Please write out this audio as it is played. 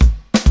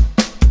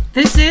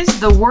This is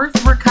the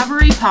Worth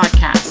Recovery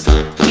Podcast,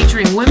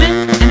 featuring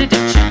women and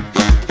addiction.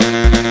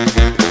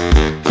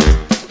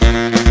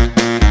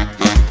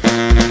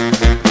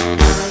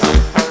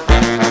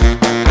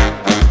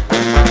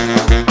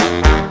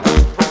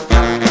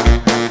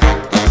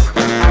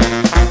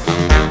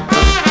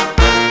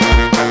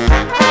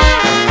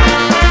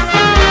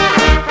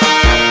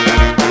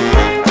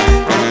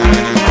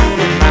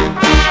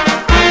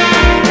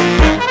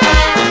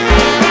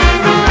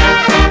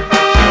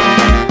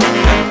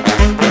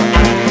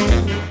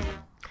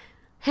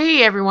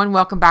 Hey everyone,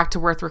 welcome back to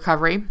Worth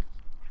Recovery,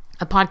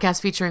 a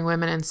podcast featuring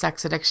women and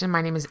sex addiction.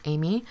 My name is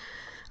Amy.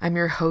 I'm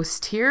your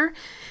host here,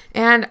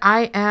 and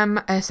I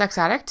am a sex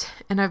addict,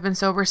 and I've been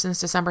sober since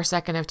December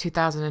 2nd of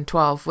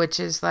 2012, which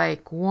is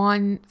like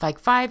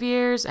 5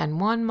 years and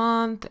 1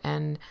 month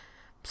and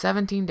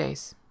 17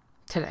 days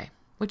today,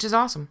 which is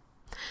awesome.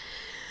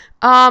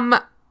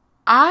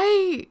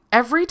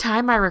 Every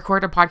time I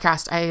record a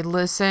podcast, I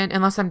listen,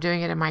 unless I'm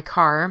doing it in my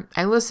car,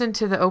 I listen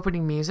to the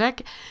opening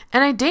music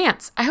and I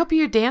dance. I hope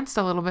you danced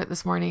a little bit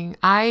this morning.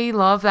 I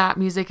love that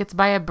music. It's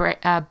by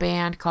a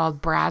band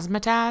called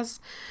Brazzmatazz.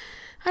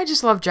 I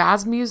just love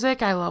jazz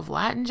music. I love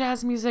Latin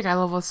jazz music. I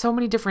love so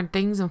many different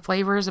things and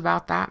flavors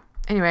about that.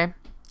 Anyway,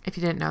 if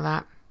you didn't know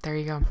that, there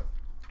you go.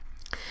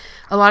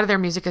 A lot of their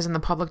music is in the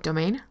public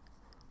domain,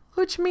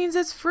 which means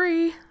it's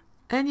free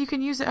and you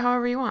can use it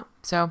however you want.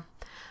 So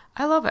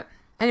I love it.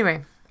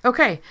 Anyway,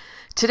 okay,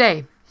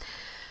 today.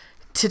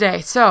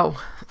 So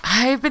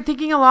I've been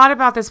thinking a lot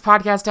about this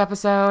podcast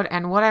episode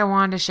and what I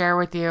wanted to share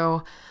with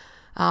you.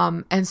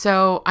 And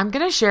so I'm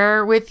going to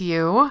share with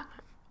you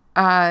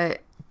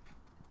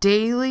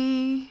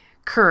daily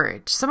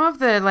courage. Some of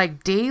the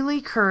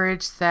daily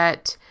courage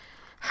that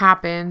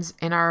happens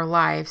in our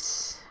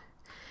lives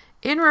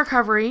in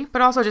recovery,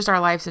 but also just our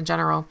lives in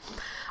general.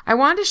 I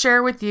wanted to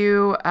share with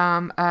you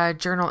a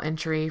journal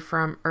entry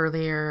from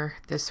earlier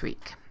this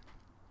week.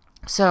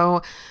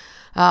 So,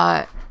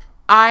 so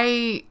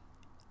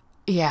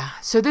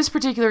this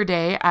particular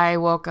day, I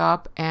woke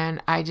up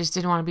and I just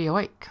didn't want to be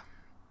awake.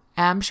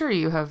 I'm sure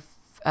you have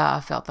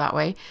felt that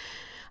way.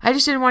 I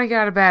just didn't want to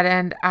get out of bed,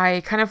 and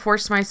I kind of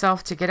forced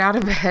myself to get out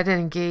of bed and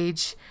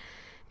engage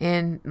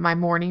in my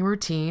morning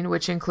routine,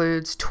 which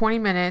includes 20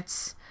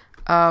 minutes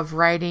of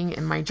writing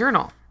in my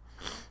journal.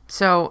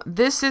 So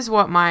this is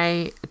what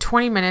my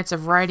 20 minutes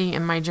of writing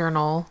in my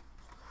journal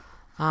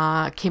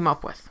came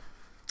up with.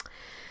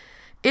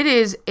 It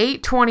is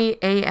 8:20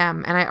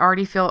 a.m. and I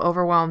already feel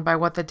overwhelmed by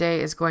what the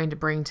day is going to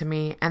bring to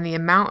me and the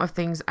amount of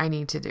things I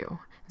need to do.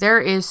 There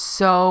is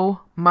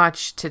so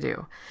much to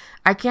do.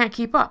 I can't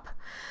keep up.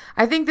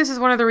 I think this is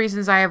one of the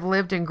reasons I have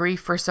lived in grief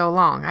for so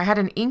long. I had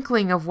an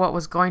inkling of what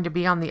was going to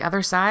be on the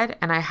other side,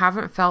 and I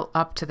haven't felt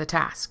up to the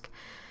task.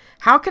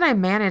 How can I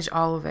manage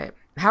all of it?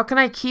 How can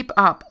I keep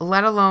up,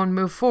 let alone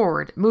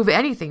move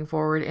anything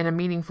forward in a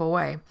meaningful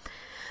way?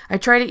 I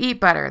try to eat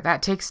better.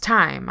 That takes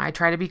time. I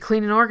try to be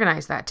clean and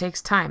organized. That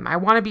takes time. I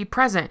want to be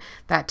present.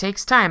 That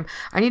takes time.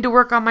 I need to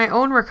work on my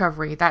own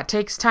recovery. That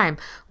takes time.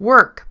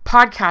 Work,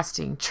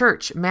 podcasting,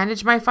 church,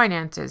 manage my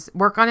finances,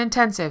 work on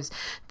intensives,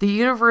 the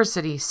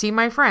university, see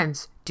my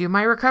friends, do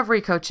my recovery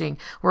coaching,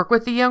 work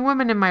with the young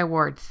women in my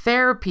ward,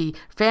 therapy,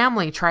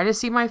 family, try to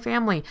see my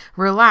family,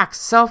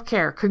 relax,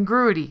 self-care,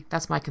 congruity.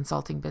 That's my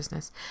consulting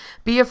business.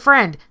 Be a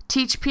friend,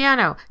 teach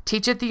piano,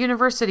 teach at the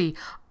university.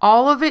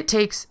 All of it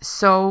takes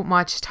so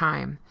much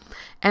time.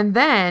 And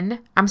then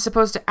I'm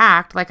supposed to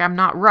act like I'm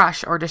not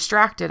rushed or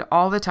distracted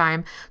all the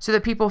time so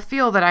that people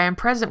feel that I am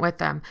present with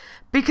them,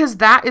 because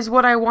that is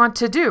what I want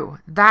to do.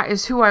 That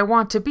is who I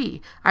want to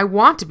be. I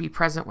want to be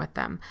present with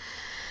them.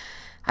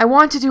 I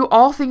want to do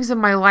all things in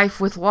my life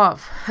with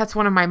love. That's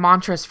one of my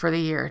mantras for the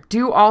year.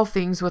 Do all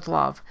things with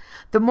love.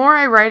 The more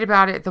I write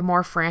about it, the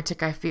more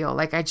frantic I feel.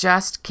 Like I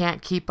just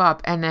can't keep up.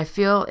 And I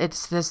feel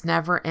it's this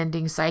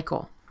never-ending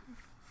cycle.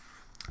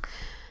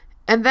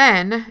 And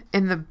then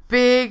in the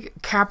big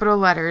capital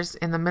letters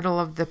in the middle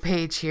of the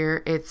page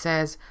here, it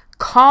says,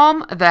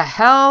 calm the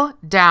hell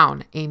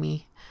down,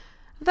 Amy.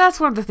 That's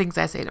one of the things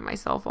I say to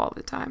myself all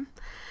the time.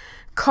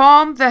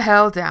 Calm the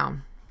hell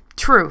down.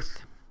 Truth.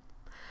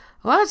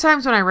 A lot of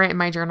times when I write in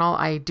my journal,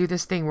 I do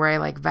this thing where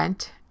I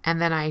vent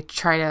and then I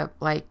try to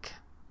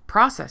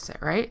process it,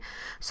 right?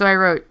 So I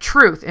wrote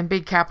truth in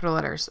big capital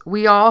letters.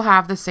 We all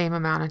have the same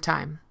amount of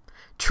time.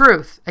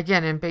 Truth,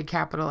 again in big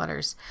capital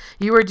letters.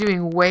 You are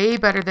doing way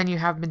better than you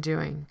have been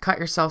doing. Cut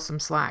yourself some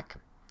slack.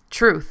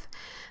 Truth.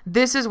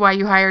 This is why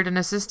you hired an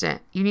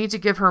assistant. You need to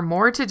give her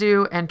more to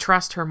do and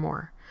trust her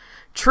more.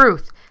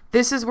 Truth.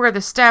 This is where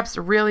the steps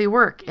really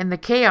work in the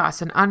chaos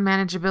and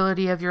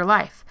unmanageability of your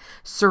life.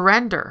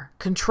 Surrender.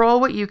 Control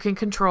what you can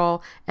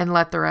control and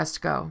let the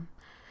rest go.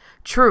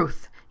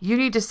 Truth. You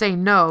need to say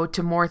no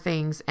to more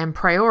things and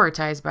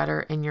prioritize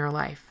better in your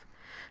life.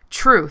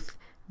 Truth.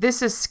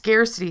 This is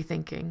scarcity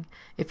thinking.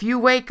 If you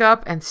wake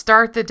up and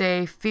start the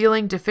day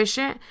feeling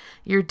deficient,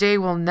 your day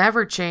will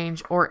never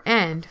change or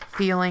end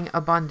feeling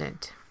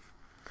abundant.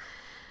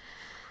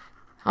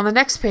 On the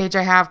next page,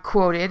 I have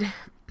quoted,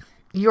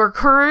 your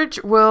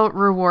courage will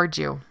reward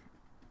you.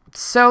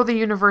 So the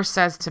universe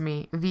says to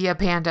me via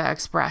Panda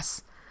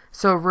Express.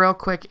 So real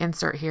quick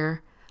insert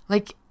here.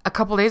 Like a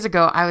couple days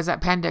ago, I was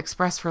at Panda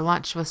Express for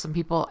lunch with some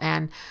people,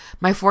 and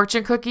my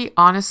fortune cookie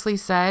honestly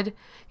said,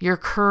 "Your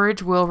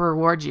courage will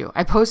reward you."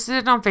 I posted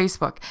it on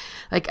Facebook.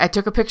 Like I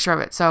took a picture of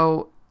it.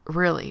 So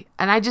really,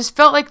 and I just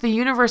felt like the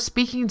universe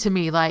speaking to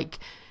me, like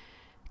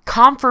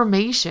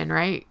confirmation,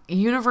 right?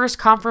 Universe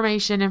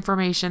confirmation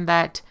information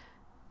that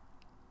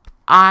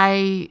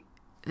the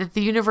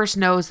universe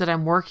knows that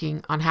I'm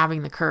working on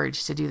having the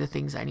courage to do the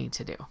things I need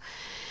to do.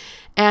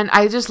 And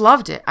I just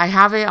loved it. I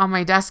have it on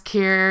my desk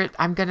here.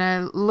 I'm going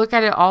to look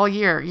at it all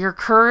year. Your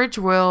courage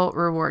will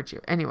reward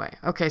you. Anyway,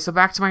 okay, so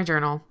back to my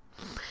journal.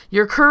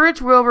 Your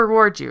courage will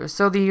reward you.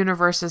 So the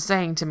universe is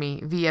saying to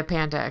me via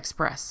Panda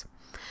Express.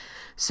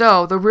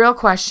 So the real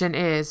question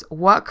is,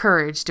 what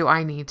courage do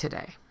I need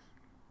today?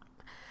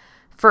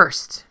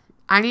 First,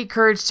 I need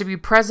courage to be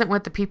present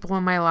with the people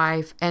in my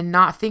life and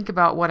not think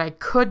about what I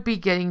could be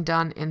getting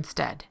done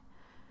instead.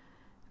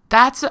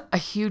 That's a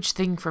huge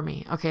thing for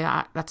me. Okay,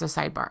 that's a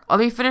sidebar. Let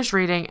me finish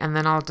reading and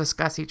then I'll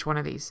discuss each one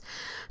of these.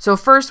 So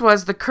first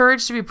was the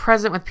courage to be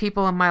present with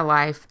people in my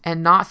life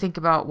and not think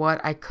about what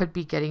I could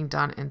be getting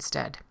done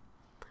instead.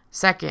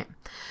 Second,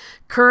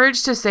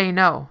 courage to say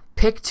no.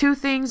 Pick 2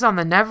 things on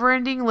the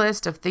never-ending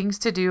list of things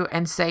to do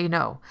and say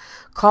no.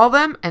 Call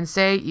them and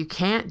say you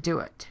can't do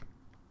it.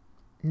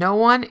 No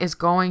one is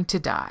going to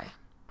die.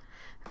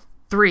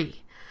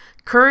 3,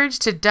 courage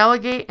to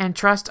delegate and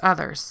trust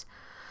others.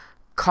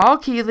 Call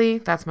Keely,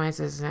 that's my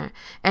assistant,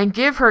 and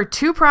give her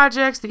 2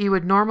 projects that you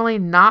would normally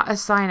not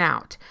assign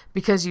out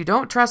because you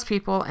don't trust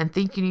people and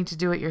think you need to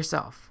do it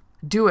yourself.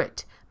 Do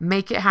it.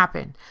 Make it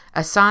happen.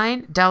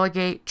 Assign,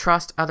 delegate,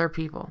 trust other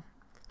people.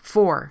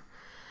 4,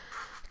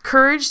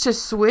 courage to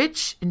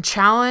switch and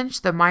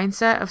challenge the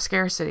mindset of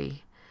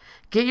scarcity.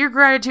 Get your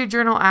gratitude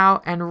journal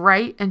out and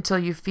write until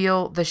you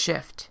feel the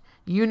shift.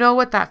 You know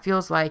what that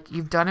feels like.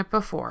 You've done it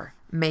before.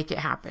 Make it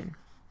happen.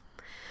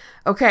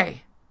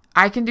 Okay.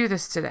 I can do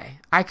this today.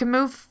 I can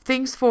move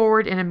things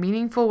forward in a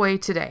meaningful way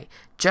today.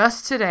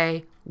 Just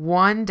today,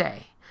 one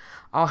day.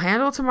 I'll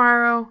handle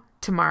tomorrow.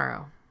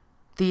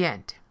 The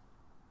end.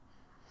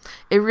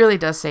 It really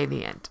does say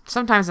the end.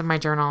 Sometimes in my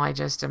journal, I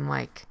just am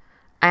like,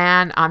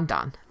 and I'm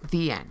done.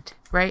 The end,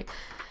 right?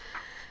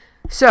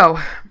 So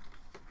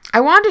I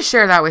wanted to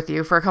share that with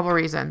you for a couple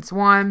reasons.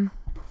 One,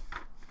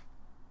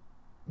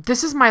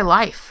 this is my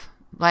life.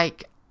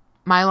 Like,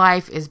 my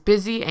life is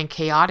busy and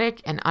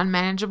chaotic and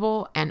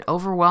unmanageable and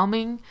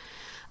overwhelming.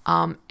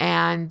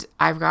 And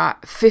I've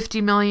got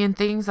 50 million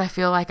things I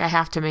feel like I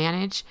have to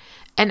manage.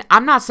 And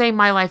I'm not saying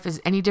my life is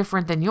any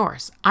different than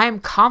yours. I am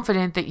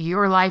confident that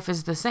your life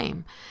is the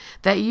same,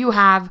 that you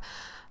have,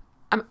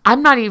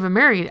 I'm not even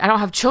married. I don't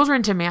have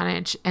children to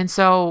manage. And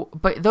so,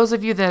 but those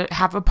of you that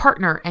have a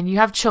partner and you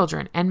have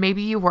children and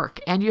maybe you work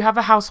and you have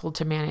a household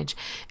to manage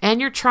and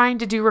you're trying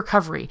to do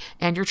recovery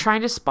and you're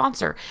trying to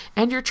sponsor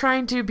and you're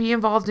trying to be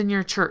involved in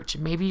your church.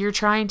 Maybe you're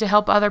trying to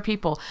help other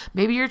people.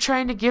 Maybe you're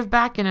trying to give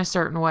back in a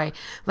certain way.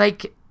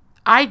 Like,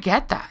 I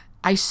get that.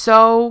 I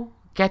so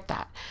get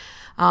that.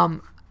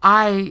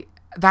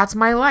 That's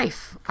my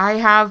life. I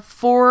have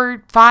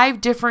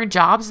 4-5 different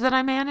jobs that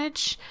I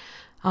manage.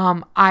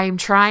 I'm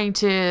trying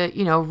to,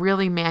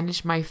 really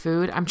manage my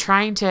food. I'm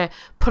trying to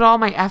put all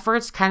my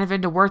efforts kind of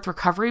into Worth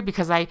Recovery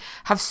because I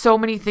have so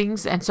many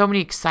things and so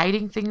many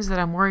exciting things that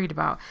I'm worried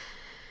about.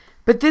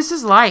 But this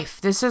is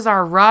life. This is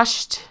our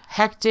rushed,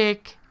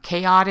 hectic,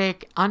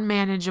 chaotic,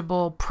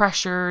 unmanageable,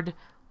 pressured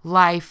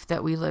life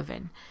that we live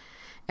in.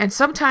 And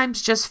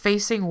sometimes just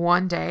facing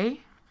one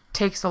day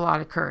takes a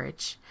lot of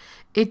courage.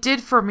 It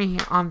did for me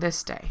on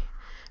this day,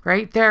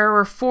 right? There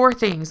were 4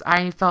 things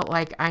I felt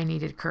like I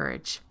needed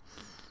courage.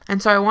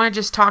 And so I want to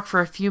just talk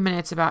for a few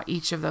minutes about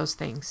each of those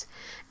things.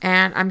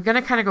 And I'm going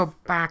to kind of go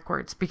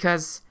backwards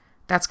because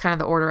that's kind of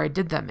the order I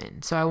did them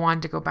in. So I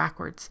wanted to go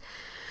backwards.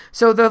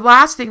 So the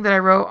last thing that I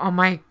wrote on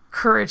my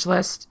courage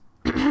list,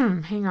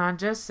 hang on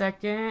just a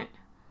second.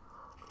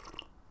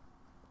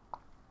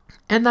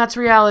 And that's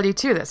reality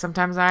too, that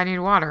sometimes I need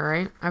water,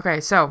 right? Okay,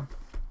 so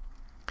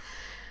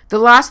the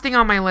last thing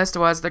on my list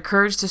was the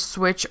courage to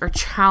switch or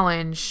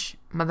challenge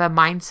the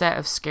mindset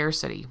of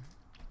scarcity.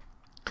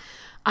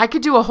 I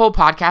could do a whole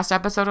podcast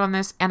episode on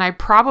this, and I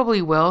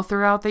probably will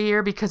throughout the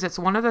year because it's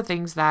one of the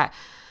things that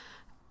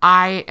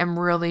I am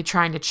really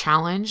trying to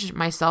challenge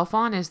myself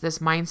on is this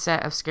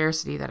mindset of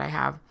scarcity that I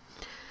have.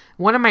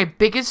 One of my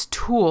biggest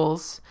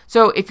tools,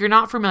 so if you're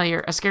not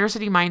familiar, a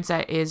scarcity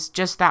mindset is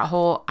just that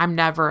whole I'm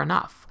never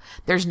enough.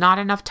 There's not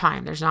enough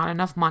time. There's not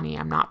enough money.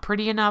 I'm not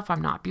pretty enough.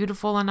 I'm not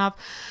beautiful enough.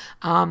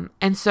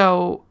 And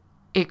so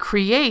it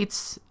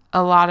creates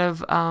a lot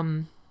of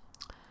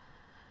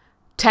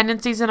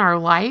tendencies in our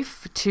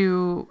life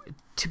to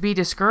be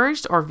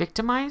discouraged or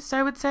victimized,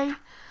 I would say,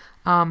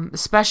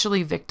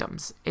 especially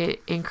victims.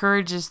 It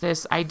encourages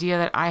this idea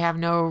that I have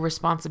no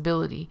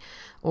responsibility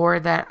or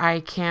that I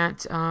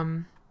can't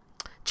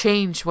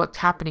change what's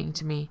happening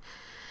to me.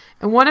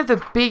 And one of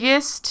the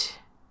biggest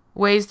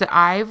ways that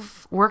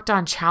I've worked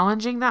on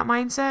challenging that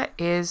mindset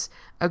is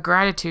a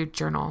gratitude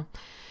journal.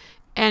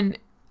 And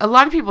a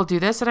lot of people do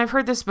this, and I've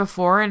heard this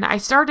before, and I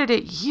started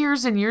it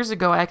years and years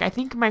ago. Like, I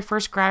think my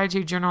first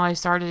gratitude journal I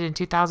started in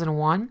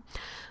 2001,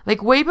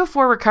 like way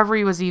before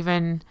recovery was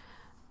even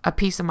a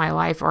piece of my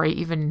life, or I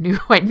even knew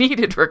I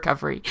needed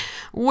recovery,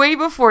 way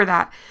before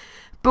that.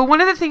 But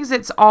one of the things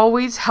that's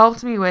always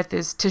helped me with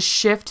is to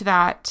shift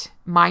that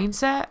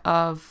mindset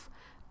of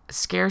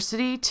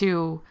scarcity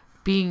to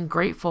being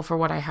grateful for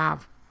what I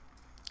have.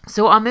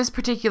 So on this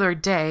particular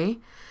day,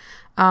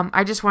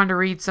 I just wanted to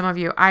read some of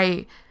you.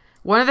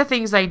 One of the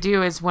things I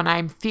do is when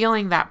I'm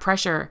feeling that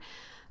pressure,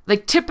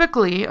 like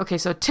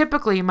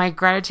typically my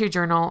gratitude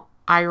journal,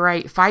 I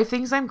write 5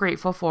 things I'm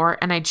grateful for,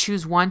 and I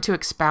choose one to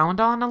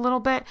expound on a little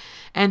bit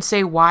and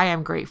say why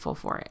I'm grateful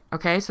for it.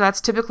 Okay. So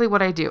that's typically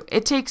what I do.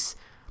 It takes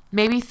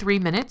maybe 3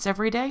 minutes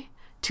every day,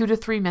 2 to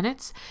 3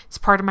 minutes. It's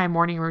part of my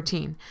morning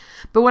routine.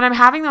 But when I'm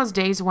having those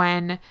days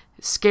when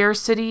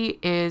scarcity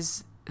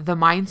is the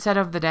mindset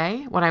of the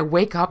day, when I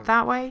wake up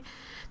that way,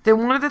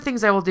 then one of the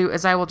things I will do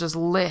is I will just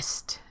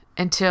list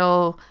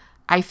until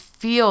I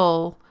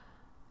feel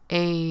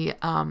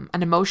an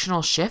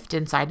emotional shift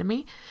inside of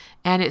me.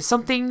 And it's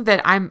something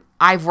that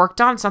I've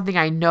worked on, something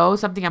I know,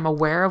 something I'm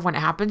aware of when it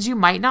happens. You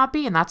might not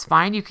be, and that's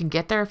fine. You can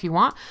get there if you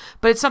want,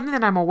 but it's something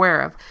that I'm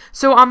aware of.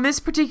 So on this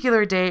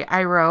particular day,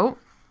 I wrote,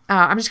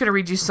 I'm just going to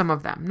read you some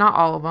of them, not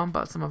all of them,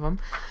 but some of them.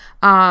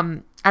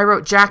 I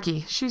wrote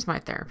Jackie, she's my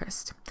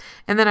therapist.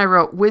 And then I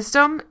wrote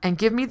wisdom and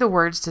give me the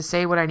words to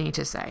say what I need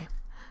to say.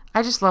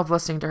 I just love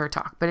listening to her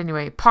talk. But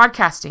anyway,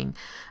 podcasting,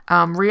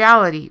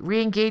 reality,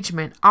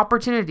 re-engagement,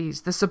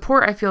 opportunities, the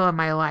support I feel in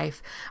my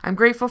life. I'm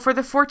grateful for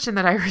the fortune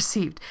that I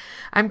received.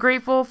 I'm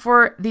grateful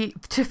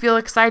to feel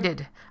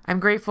excited. I'm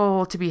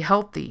grateful to be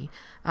healthy.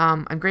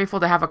 I'm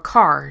grateful to have a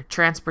car,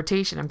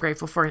 transportation. I'm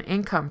grateful for an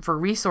income, for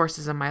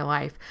resources in my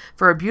life,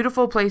 for a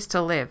beautiful place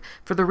to live,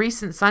 for the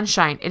recent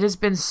sunshine. It has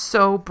been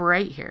so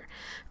bright here.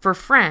 For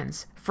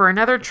friends, for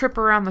another trip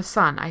around the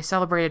sun. I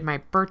celebrated my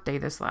birthday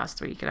this last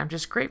week, and I'm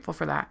just grateful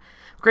for that.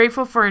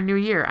 Grateful for a new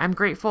year. I'm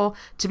grateful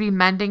to be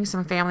mending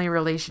some family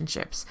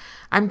relationships.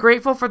 I'm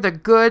grateful for the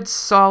good,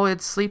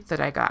 solid sleep that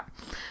I got.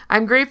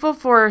 I'm grateful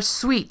for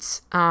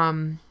Sweets,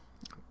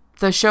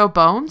 the show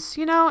Bones,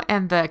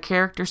 and the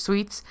character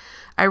Sweets.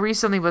 I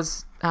recently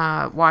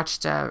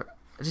watched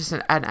just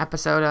an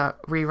episode, a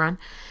rerun,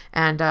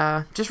 and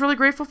just really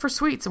grateful for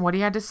Sweets and what he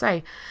had to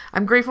say.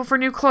 I'm grateful for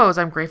new clothes.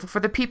 I'm grateful for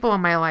the people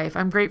in my life.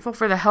 I'm grateful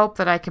for the help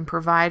that I can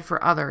provide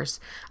for others.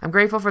 I'm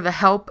grateful for the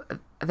help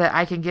that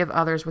I can give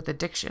others with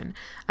addiction.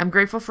 I'm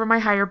grateful for my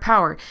higher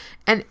power.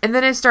 And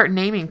then I start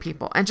naming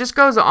people, and just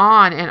goes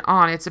on and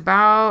on. It's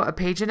about a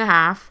page and a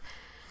half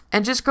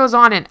and just goes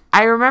on. And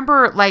I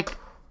remember the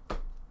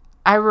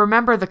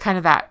kind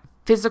of that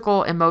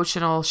physical,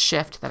 emotional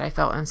shift that I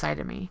felt inside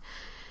of me.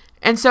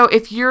 And so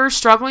if you're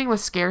struggling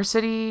with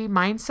scarcity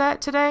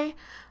mindset today,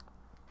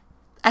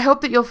 I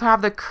hope that you'll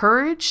have the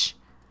courage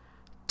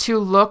to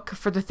look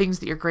for the things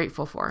that you're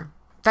grateful for.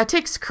 That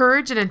takes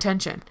courage and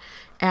intention.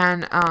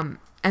 And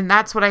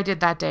that's what I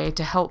did that day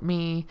to help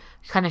me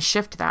kind of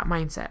shift that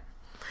mindset.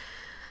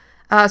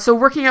 So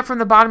working up from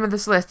the bottom of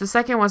this list, the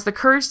second was the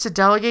courage to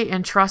delegate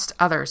and trust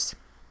others.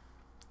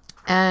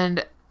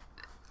 And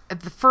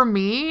for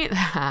me,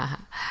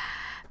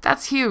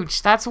 that's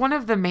huge. That's one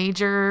of the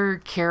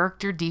major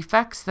character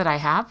defects that I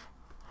have,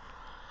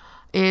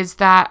 is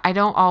that I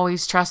don't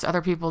always trust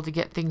other people to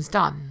get things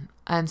done.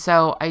 And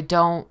so I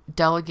don't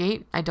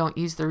delegate. I don't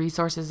use the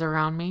resources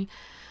around me.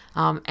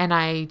 And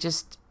I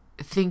just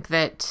think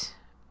that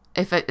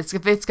if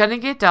it's going to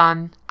get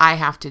done, I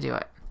have to do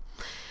it.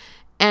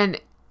 And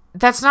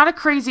that's not a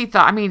crazy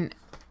thought. I mean,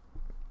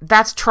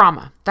 that's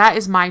trauma. That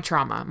is my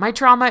trauma. My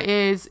trauma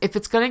is if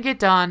it's going to get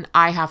done,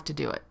 I have to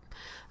do it.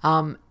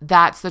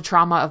 That's the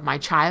trauma of my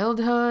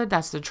childhood.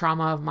 That's the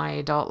trauma of my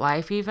adult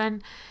life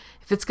even.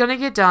 If it's going to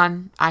get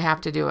done, I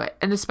have to do it.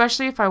 And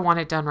especially if I want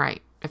it done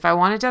right. If I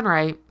want it done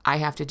right, I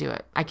have to do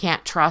it. I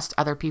can't trust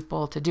other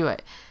people to do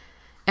it.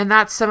 And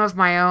that's some of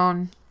my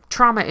own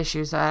trauma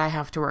issues that I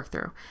have to work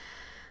through.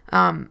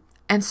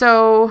 And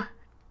so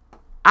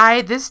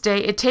this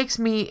day, it takes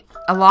me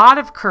a lot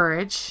of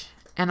courage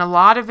and a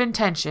lot of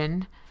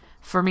intention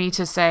for me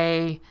to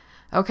say,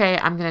 okay,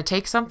 I'm going to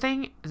take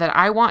something that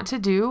I want to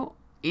do,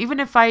 even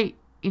if I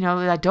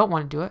don't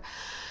want to do it,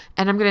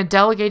 and I'm going to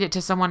delegate it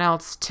to someone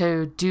else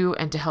to do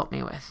and to help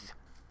me with.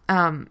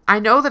 I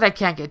know that I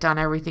can't get done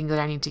everything that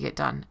I need to get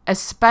done,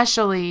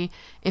 especially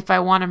if I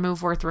want to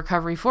move with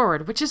recovery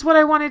forward, which is what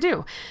I want to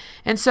do.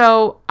 And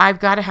so I've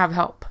got to have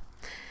help.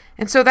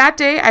 And so that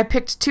day I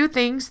picked 2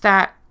 things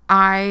that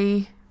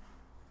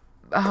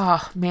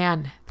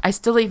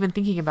still even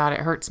thinking about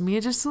it hurts me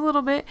just a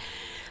little bit,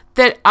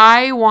 that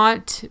I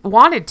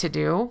wanted to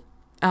do,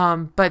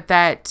 but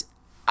that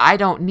I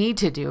don't need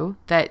to do,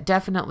 that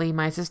definitely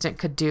my assistant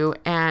could do.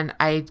 And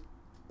I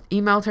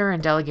emailed her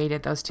and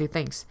delegated those 2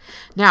 things.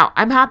 Now,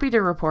 I'm happy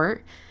to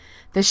report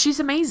that she's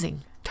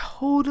amazing,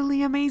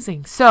 totally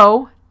amazing.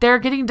 So they're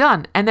getting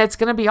done, and that's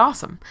going to be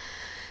awesome.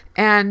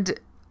 And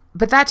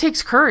But that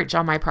takes courage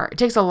on my part. It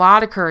takes a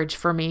lot of courage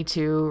for me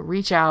to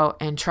reach out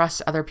and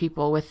trust other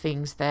people with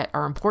things that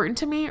are important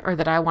to me or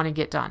that I want to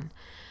get done.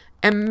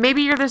 And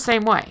maybe you're the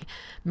same way.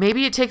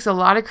 Maybe it takes a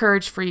lot of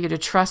courage for you to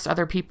trust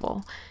other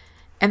people.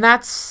 And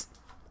that's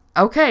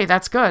okay.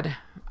 That's good.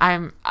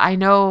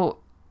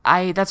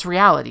 That's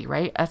reality,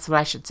 right? That's what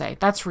I should say.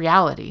 That's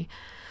reality.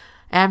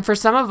 And for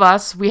some of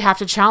us, we have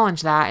to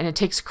challenge that, and it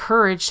takes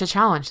courage to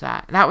challenge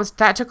that.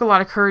 That took a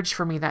lot of courage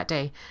for me that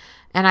day.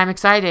 And I'm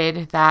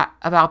excited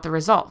about the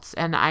results.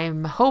 And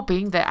I'm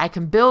hoping that I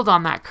can build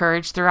on that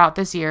courage throughout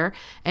this year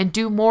and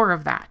do more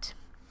of that.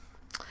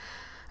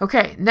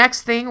 Okay,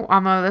 next thing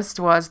on my list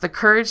was the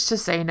courage to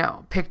say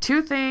no. Pick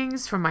 2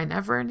 things from my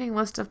never-ending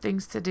list of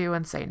things to do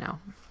and say no.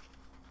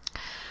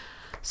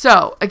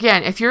 So,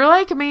 again, if you're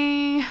like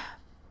me,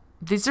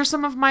 these are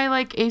some of my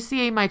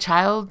ACA, my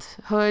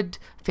childhood,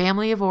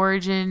 family of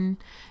origin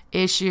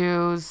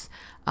issues.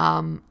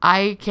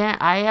 I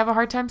have a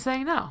hard time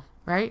saying no,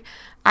 right?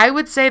 I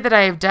would say that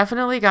I have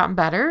definitely gotten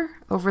better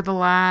over the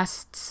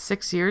last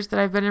 6 years that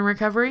I've been in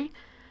recovery.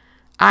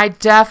 I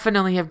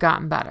definitely have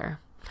gotten better.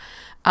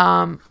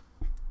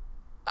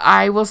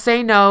 I will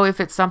say no if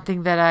it's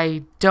something that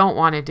I don't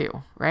want to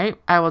do, right?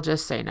 I will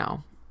just say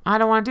no. I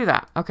don't want to do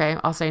that. Okay,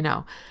 I'll say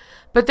no.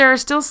 But there are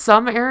still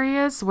some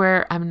areas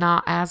where I'm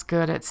not as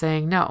good at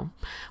saying no.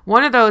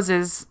 One of those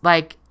is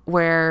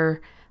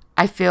where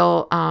I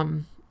feel,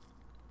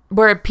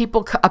 where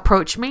people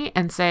approach me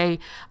and say,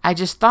 I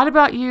just thought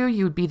about you.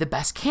 You would be the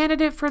best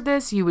candidate for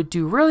this. You would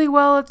do really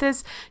well at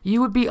this.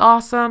 You would be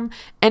awesome.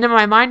 And in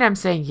my mind, I'm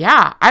saying,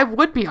 yeah, I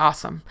would be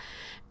awesome.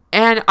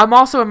 And I'm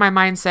also in my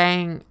mind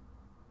saying,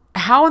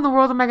 how in the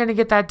world am I going to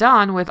get that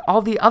done with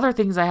all the other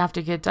things I have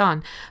to get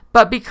done?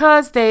 But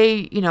because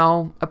they,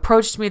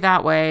 approached me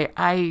that way,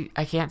 I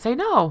can't say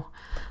no.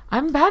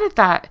 I'm bad at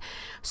that.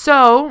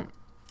 So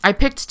I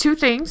picked 2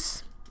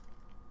 things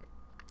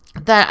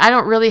that I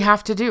don't really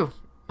have to do,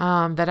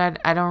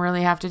 I don't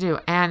really have to do.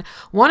 And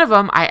one of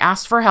them I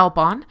asked for help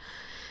on.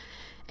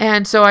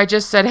 And so I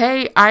just said,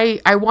 hey,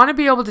 I want to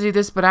be able to do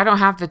this, but I don't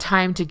have the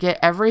time to get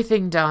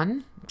everything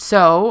done.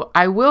 So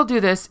I will do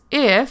this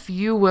if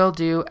you will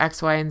do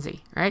X, Y, and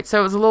Z, right? So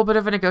it was a little bit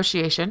of a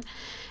negotiation.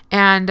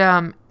 And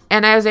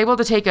I was able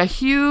to take a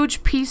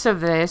huge piece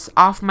of this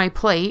off my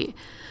plate,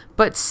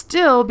 but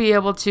still be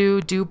able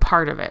to do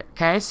part of it,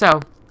 okay?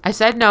 So I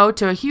said no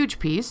to a huge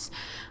piece.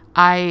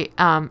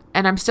 And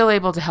I'm still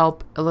able to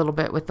help a little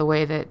bit with the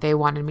way that they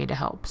wanted me to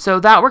help. So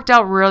that worked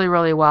out really,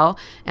 really well.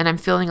 And I'm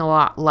feeling a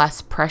lot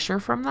less pressure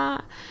from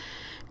that.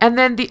 And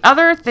then the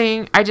other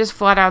thing, I just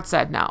flat out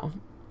said no.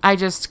 I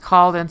just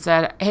called and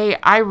said, hey,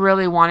 I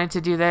really wanted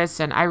to do this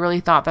and I really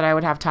thought that I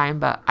would have time,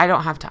 but I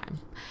don't have time.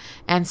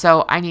 And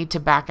so I need to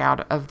back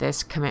out of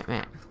this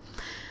commitment.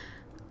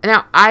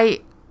 Now,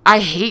 I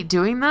hate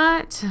doing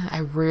that. I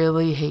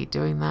really hate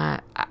doing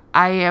that.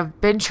 I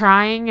have been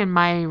trying in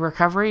my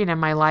recovery and in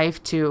my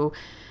life to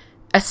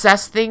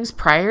assess things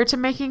prior to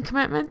making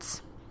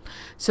commitments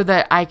so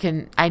that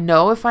I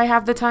know if I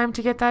have the time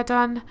to get that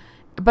done.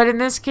 But in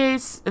this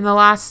case, in the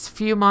last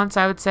few months,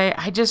 I would say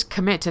I just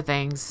commit to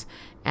things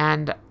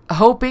and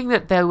hoping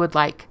that they would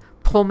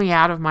pull me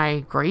out of my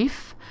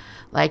grief.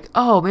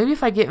 Oh, maybe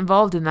if I get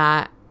involved in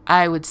that,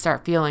 I would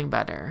start feeling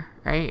better,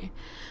 right?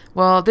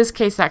 Well, this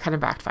case, that kind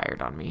of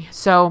backfired on me.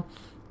 So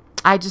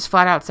I just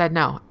flat out said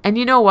no. And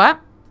you know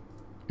what?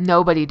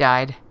 Nobody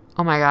died.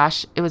 Oh my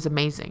gosh, it was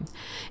amazing.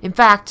 In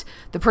fact,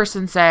 the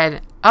person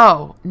said,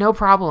 oh, no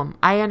problem.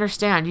 I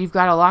understand. You've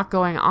got a lot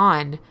going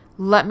on.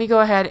 Let me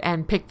go ahead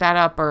and pick that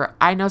up, or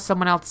I know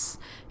someone else.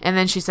 And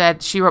then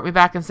she wrote me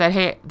back and said,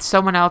 hey,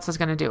 someone else is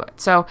going to do it.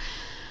 So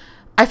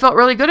I felt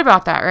really good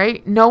about that,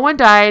 right? No one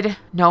died.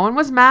 No one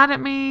was mad at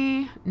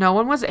me. No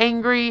one was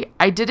angry.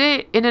 I did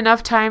it in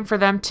enough time for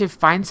them to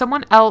find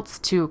someone else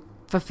to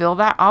fulfill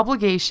that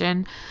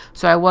obligation.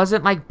 So I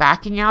wasn't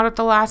backing out at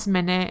the last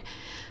minute.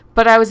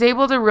 But I was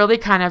able to really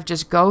kind of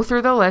just go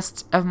through the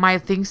list of my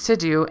things to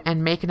do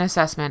and make an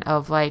assessment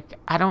of I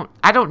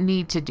don't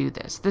need to do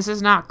this. This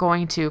is not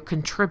going to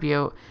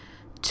contribute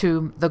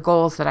to the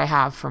goals that I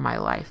have for my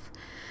life.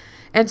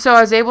 And so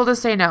I was able to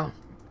say no.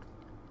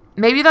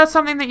 Maybe that's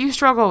something that you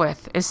struggle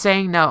with, is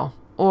saying no,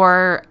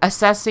 or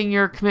assessing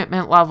your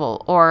commitment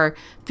level, or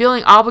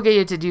feeling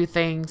obligated to do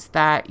things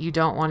that you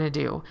don't want to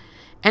do.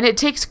 And it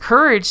takes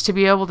courage to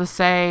be able to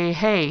say,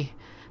 hey,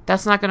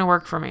 that's not going to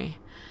work for me.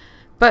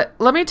 But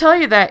let me tell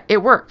you that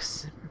it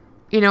works.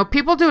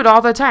 People do it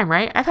all the time,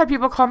 right? I've had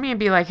people call me and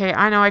be like, hey,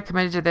 I know I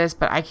committed to this,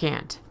 but I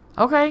can't.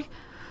 Okay.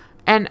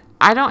 And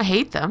I don't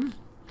hate them.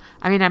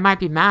 I mean, I might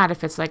be mad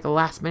if it's a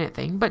last minute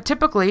thing, but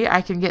typically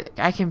I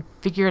can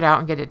figure it out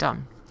and get it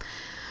done.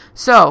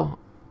 So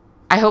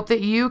I hope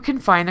that you can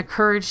find the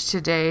courage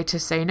today to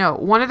say no.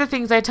 One of the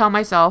things I tell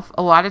myself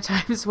a lot of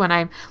times when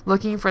I'm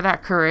looking for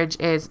that courage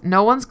is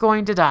no one's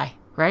going to die,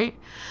 right?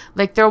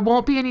 There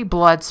won't be any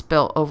blood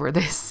spill over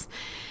this.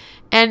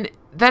 And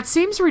that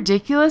seems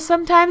ridiculous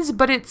sometimes,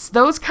 but it's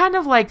those kind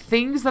of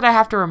things that I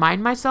have to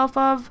remind myself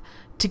of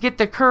to get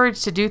the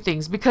courage to do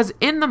things. Because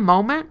in the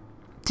moment,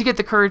 to get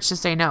the courage to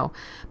say no.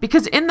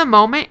 Because in the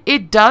moment,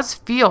 it does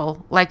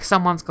feel like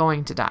someone's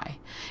going to die.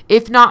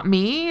 If not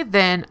me,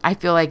 then I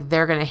feel like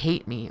they're going to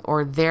hate me,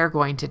 or they're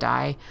going to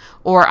die,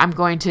 or I'm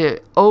going to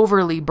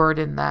overly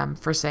burden them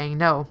for saying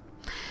no.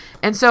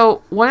 And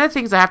so one of the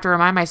things I have to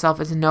remind myself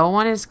is no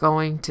one is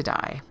going to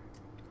die.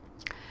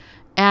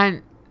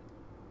 And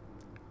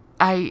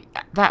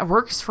that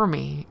works for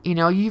me.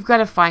 You've got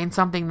to find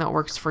something that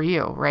works for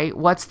you, right?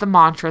 What's the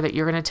mantra that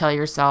you're going to tell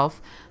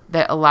yourself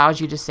that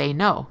allows you to say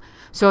no?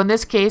 So in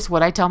this case,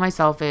 what I tell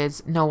myself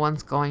is no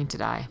one's going to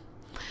die.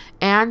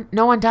 And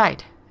no one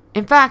died.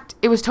 In fact,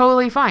 it was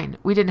totally fine.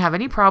 We didn't have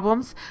any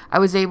problems. I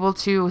was able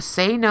to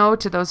say no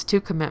to those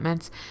 2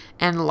 commitments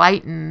and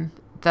lighten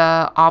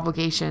the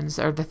obligations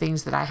or the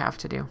things that I have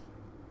to do.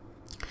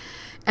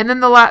 And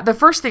then the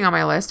first thing on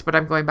my list, but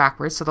I'm going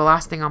backwards. So the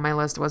last thing on my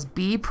list was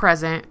be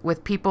present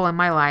with people in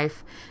my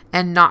life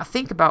and not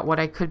think about what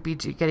I could be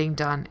getting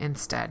done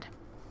instead.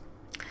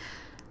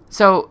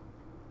 So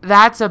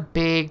that's a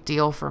big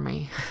deal for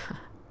me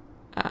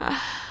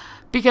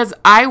because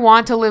I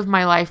want to live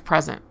my life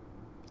present.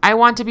 I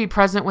want to be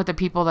present with the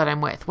people that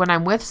I'm with. When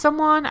I'm with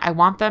someone, I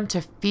want them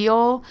to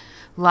feel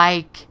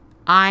like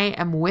I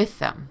am with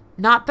them.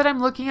 Not that I'm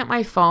looking at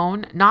my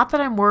phone, not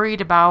that I'm worried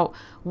about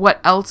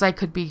what else I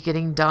could be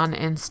getting done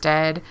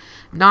instead,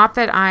 not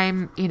that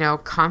I'm,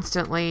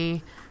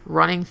 constantly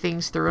running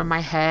things through in my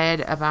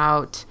head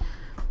about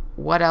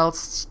what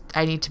else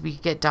I need to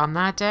get done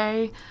that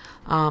day.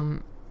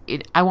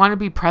 I want to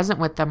be present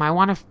with them. I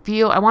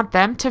want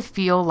them to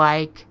feel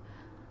like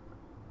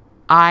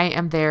I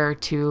am there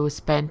to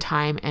spend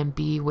time and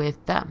be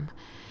with them.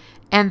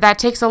 And that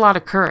takes a lot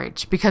of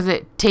courage, because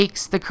it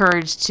takes the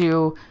courage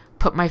to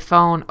put my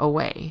phone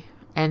away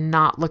and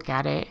not look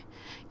at it,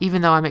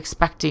 even though I'm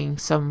expecting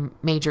some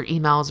major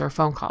emails or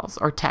phone calls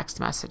or text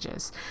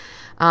messages.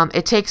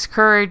 It takes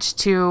courage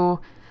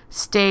to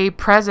stay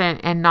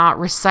present and not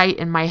recite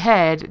in my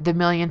head the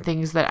million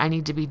things that I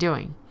need to be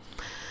doing.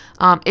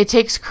 It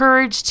takes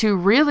courage to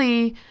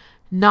really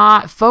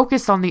not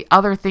focus on the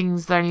other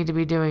things that I need to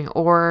be doing,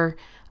 or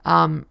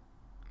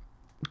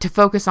to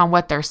focus on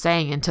what they're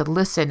saying and to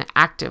listen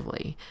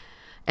actively.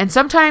 And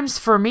sometimes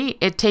for me,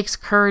 it takes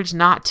courage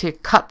not to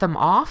cut them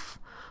off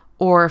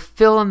or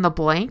fill in the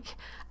blank.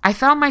 I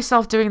found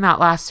myself doing that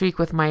last week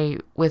with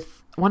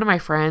one of my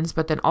friends,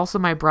 but then also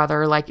my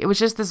brother. Like, it was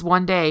just this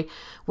one day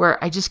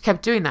where I just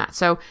kept doing that.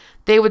 So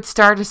they would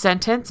start a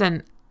sentence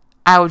and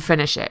I would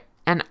finish it,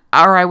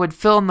 or I would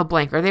fill in the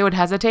blank, or they would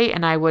hesitate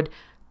and I would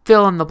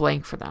fill in the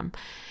blank for them.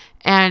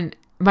 And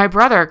my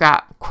brother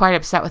got quite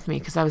upset with me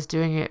because I was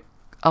doing it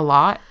a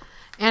lot,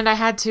 and I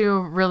had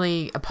to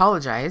really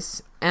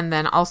apologize and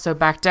then also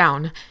back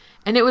down.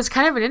 And it was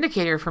kind of an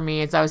indicator for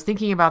me, as I was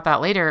thinking about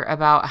that later,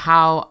 about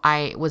how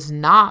I was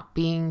not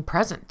being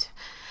present.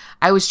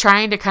 I was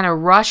trying to kind of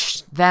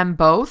rush them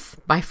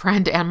both, my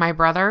friend and my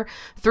brother,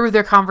 through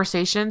their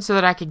conversation so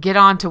that I could get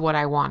on to what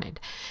I wanted.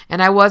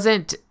 And I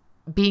wasn't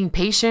being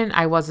patient.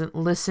 I wasn't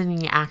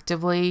listening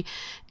actively.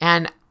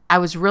 And I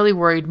was really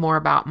worried more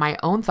about my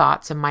own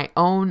thoughts and my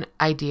own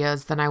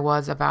ideas than I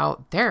was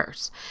about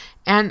theirs.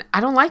 And I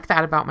don't like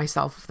that about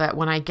myself, that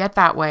when I get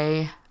that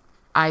way,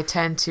 I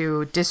tend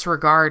to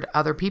disregard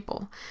other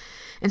people.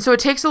 And so it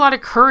takes a lot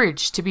of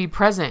courage to be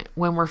present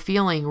when we're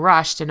feeling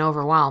rushed and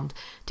overwhelmed.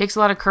 It takes a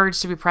lot of courage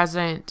to be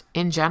present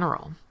in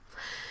general.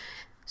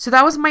 So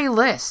that was my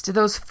list.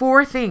 Those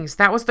 4 things.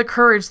 That was the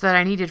courage that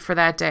I needed for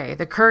that day.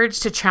 The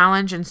courage to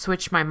challenge and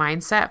switch my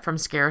mindset from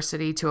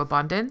scarcity to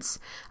abundance.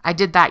 I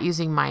did that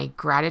using my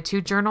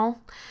gratitude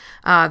journal.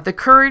 The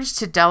courage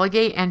to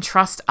delegate and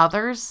trust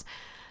others.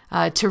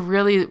 To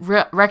really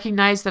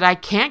recognize that I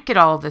can't get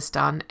all of this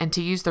done, and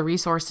to use the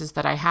resources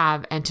that I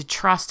have, and to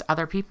trust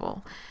other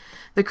people.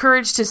 The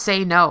courage to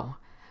say no.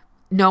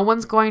 No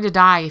one's going to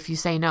die if you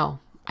say no.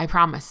 I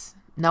promise.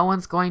 No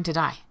one's going to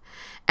die.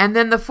 And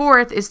then the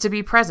 4th is to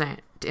be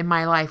present in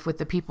my life with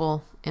the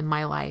people in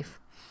my life.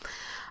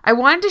 I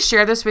wanted to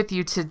share this with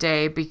you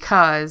today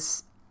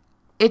because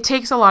it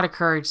takes a lot of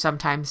courage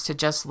sometimes to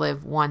just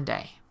live one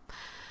day.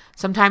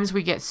 Sometimes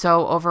we get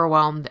so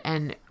overwhelmed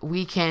and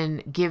we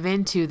can give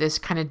into this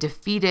kind of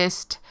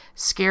defeatist,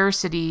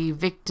 scarcity,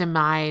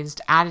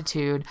 victimized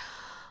attitude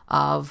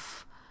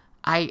of,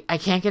 I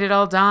can't get it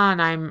all done.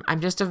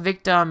 I'm just a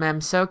victim. I'm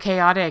so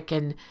chaotic.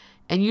 And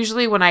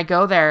usually when I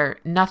go there,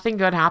 nothing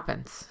good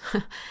happens.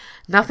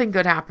 Nothing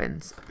good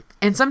happens.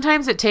 And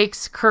sometimes it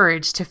takes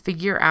courage to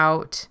figure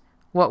out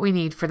what we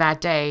need for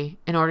that day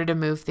in order to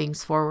move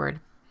things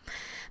forward.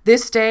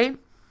 This day,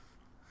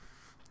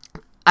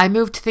 I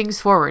moved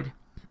things forward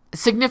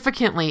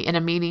significantly in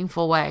a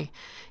meaningful way.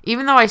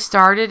 Even though I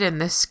started in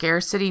this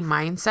scarcity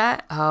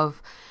mindset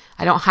of,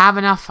 I don't have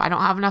enough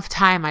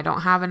time, I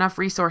don't have enough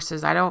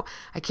resources, I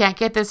can't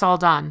get this all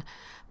done.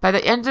 By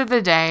the end of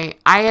the day,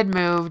 I had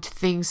moved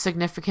things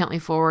significantly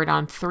forward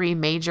on 3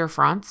 major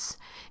fronts,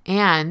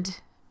 and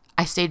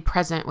I stayed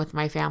present with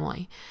my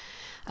family.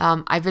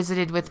 I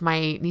visited with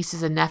my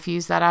nieces and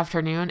nephews that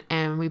afternoon,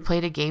 and we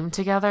played a game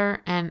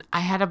together, and I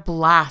had a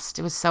blast.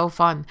 It was so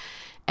fun.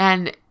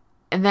 And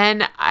And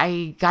then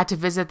I got to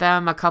visit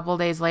them a couple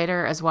days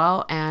later as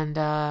well. And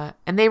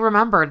they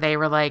remembered. They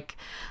were like,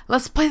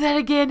 let's play that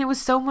again. It was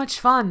so much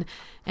fun.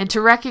 And to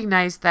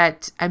recognize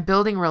that I'm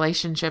building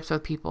relationships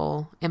with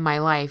people in my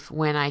life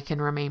when I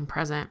can remain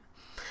present.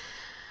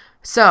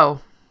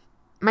 So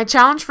my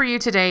challenge for you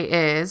today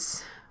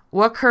is,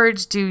 what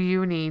courage do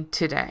you need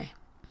today?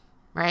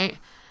 Right?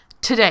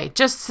 Today,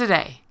 just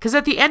today. Because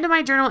at the end of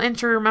my journal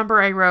entry,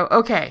 remember I wrote,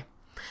 okay,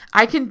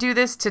 I can do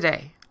this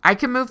today. I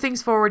can move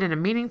things forward in a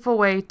meaningful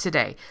way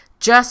today.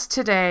 Just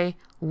today,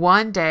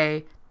 one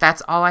day,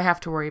 that's all I have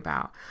to worry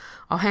about.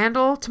 I'll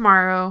handle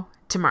tomorrow.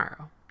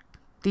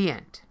 The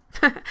end.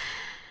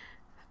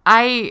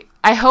 I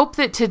hope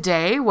that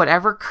today,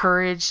 whatever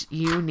courage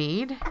you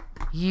need,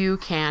 you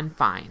can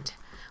find.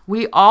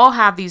 We all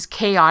have these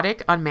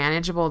chaotic,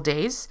 unmanageable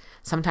days,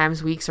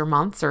 sometimes weeks or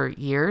months or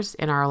years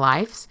in our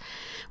lives.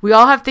 We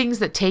all have things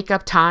that take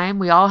up time.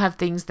 We all have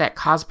things that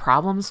cause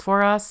problems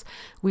for us.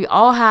 We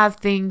all have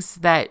things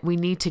that we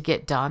need to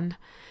get done.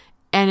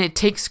 And it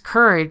takes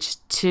courage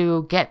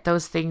to get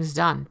those things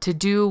done, to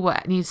do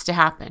what needs to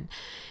happen.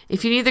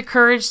 If you need the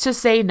courage to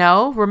say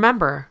no,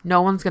 remember,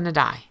 no one's going to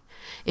die.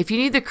 If you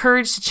need the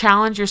courage to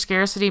challenge your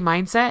scarcity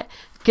mindset,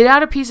 get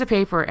out a piece of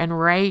paper and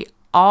write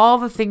all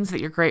the things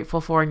that you're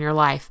grateful for in your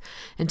life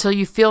until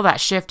you feel that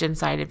shift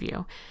inside of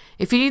you.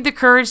 If you need the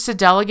courage to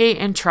delegate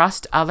and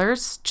trust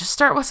others, just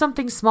start with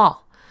something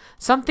small,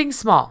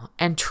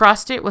 and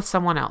trust it with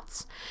someone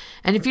else.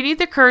 And if you need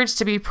the courage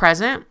to be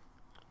present,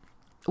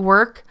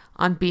 work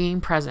on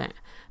being present,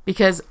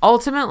 because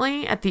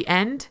ultimately at the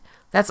end,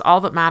 that's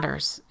all that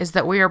matters, is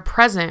that we are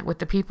present with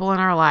the people in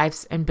our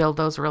lives and build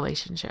those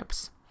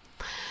relationships.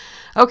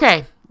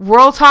 Okay,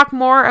 we'll talk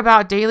more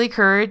about daily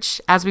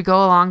courage as we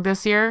go along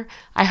this year.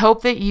 I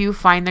hope that you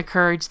find the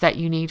courage that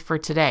you need for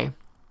today.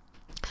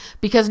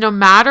 Because no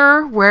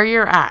matter where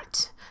you're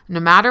at, no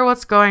matter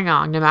what's going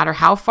on, no matter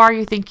how far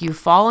you think you've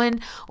fallen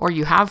or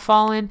you have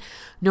fallen,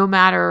 no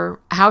matter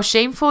how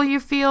shameful you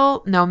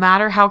feel, no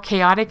matter how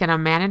chaotic and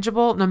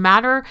unmanageable, no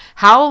matter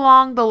how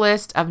long the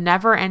list of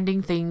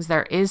never-ending things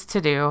there is to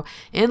do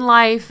in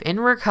life, in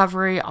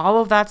recovery,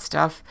 all of that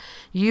stuff,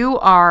 you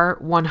are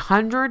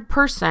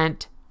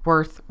 100%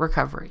 worth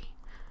recovery.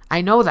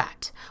 I know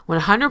that.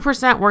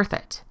 100% worth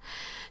it.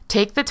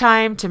 Take the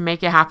time to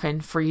make it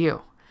happen for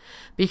you.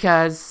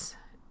 Because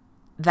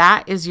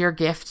that is your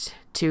gift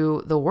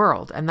to the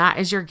world, and that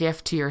is your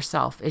gift to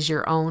yourself, is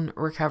your own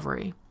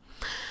recovery.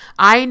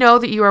 I know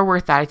that you are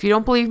worth that. If you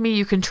don't believe me,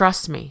 you can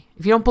trust me.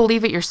 If you don't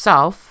believe it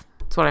yourself,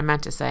 that's what I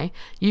meant to say,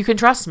 you can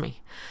trust me.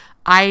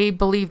 I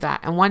believe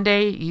that, and one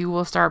day you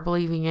will start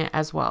believing it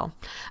as well.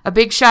 A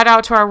big shout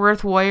out to our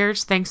Worth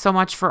Warriors. Thanks so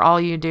much for all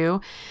you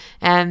do,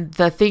 and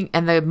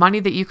the money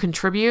that you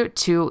contribute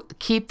to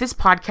keep this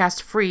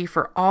podcast free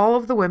for all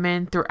of the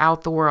women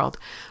throughout the world.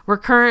 We're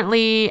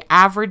currently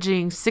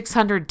averaging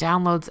 600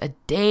 downloads a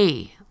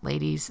day,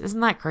 ladies.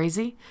 Isn't that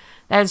crazy?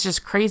 That is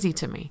just crazy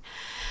to me.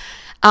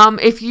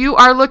 If you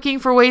are looking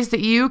for ways that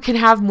you can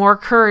have more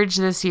courage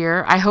this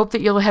year, I hope that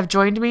you'll have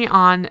joined me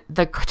on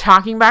the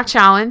Talking Back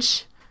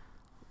Challenge.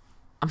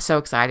 I'm so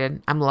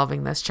excited. I'm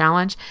loving this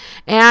challenge.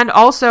 And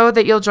also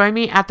that you'll join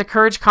me at the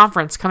Courage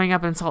Conference coming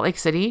up in Salt Lake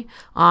City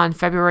on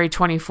February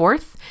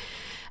 24th.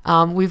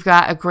 We've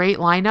got a great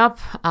lineup.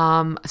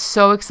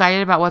 So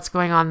excited about what's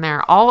going on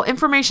there. All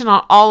information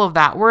on all of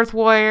that, Worth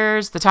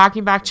Warriors, the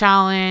Talking Back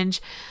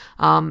Challenge,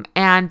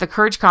 and the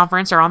Courage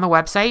Conference are on the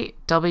website,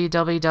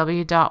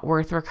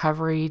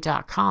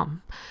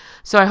 www.worthrecovery.com.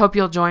 So I hope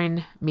you'll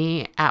join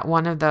me at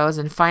one of those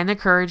and find the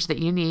courage that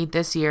you need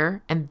this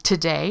year and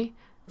today.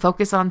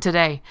 Focus on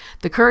today,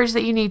 the courage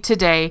that you need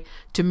today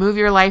to move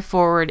your life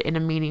forward in a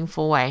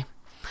meaningful way.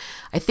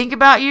 I think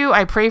about you,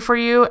 I pray for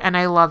you, and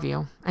I love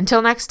you.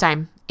 Until next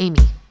time, Amy.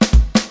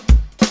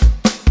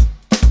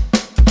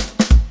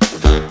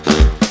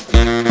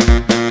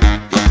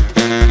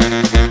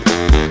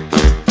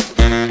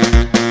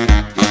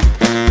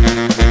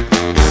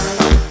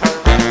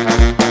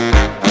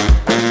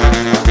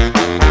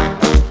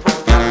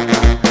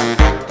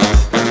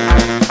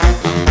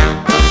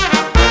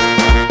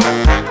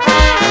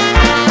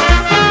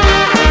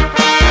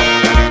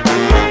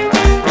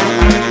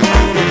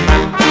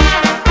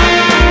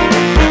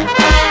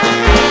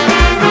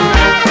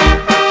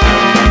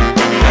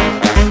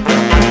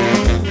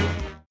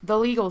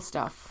 Legal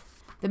stuff.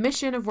 The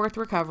mission of Worth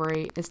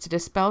Recovery is to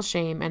dispel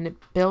shame and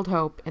build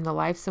hope in the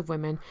lives of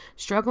women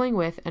struggling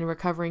with and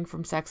recovering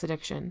from sex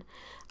addiction.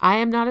 I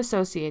am not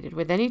associated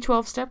with any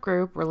 12-step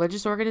group,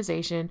 religious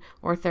organization,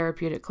 or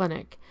therapeutic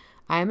clinic.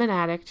 I am an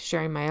addict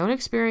sharing my own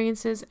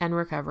experiences and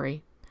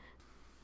recovery.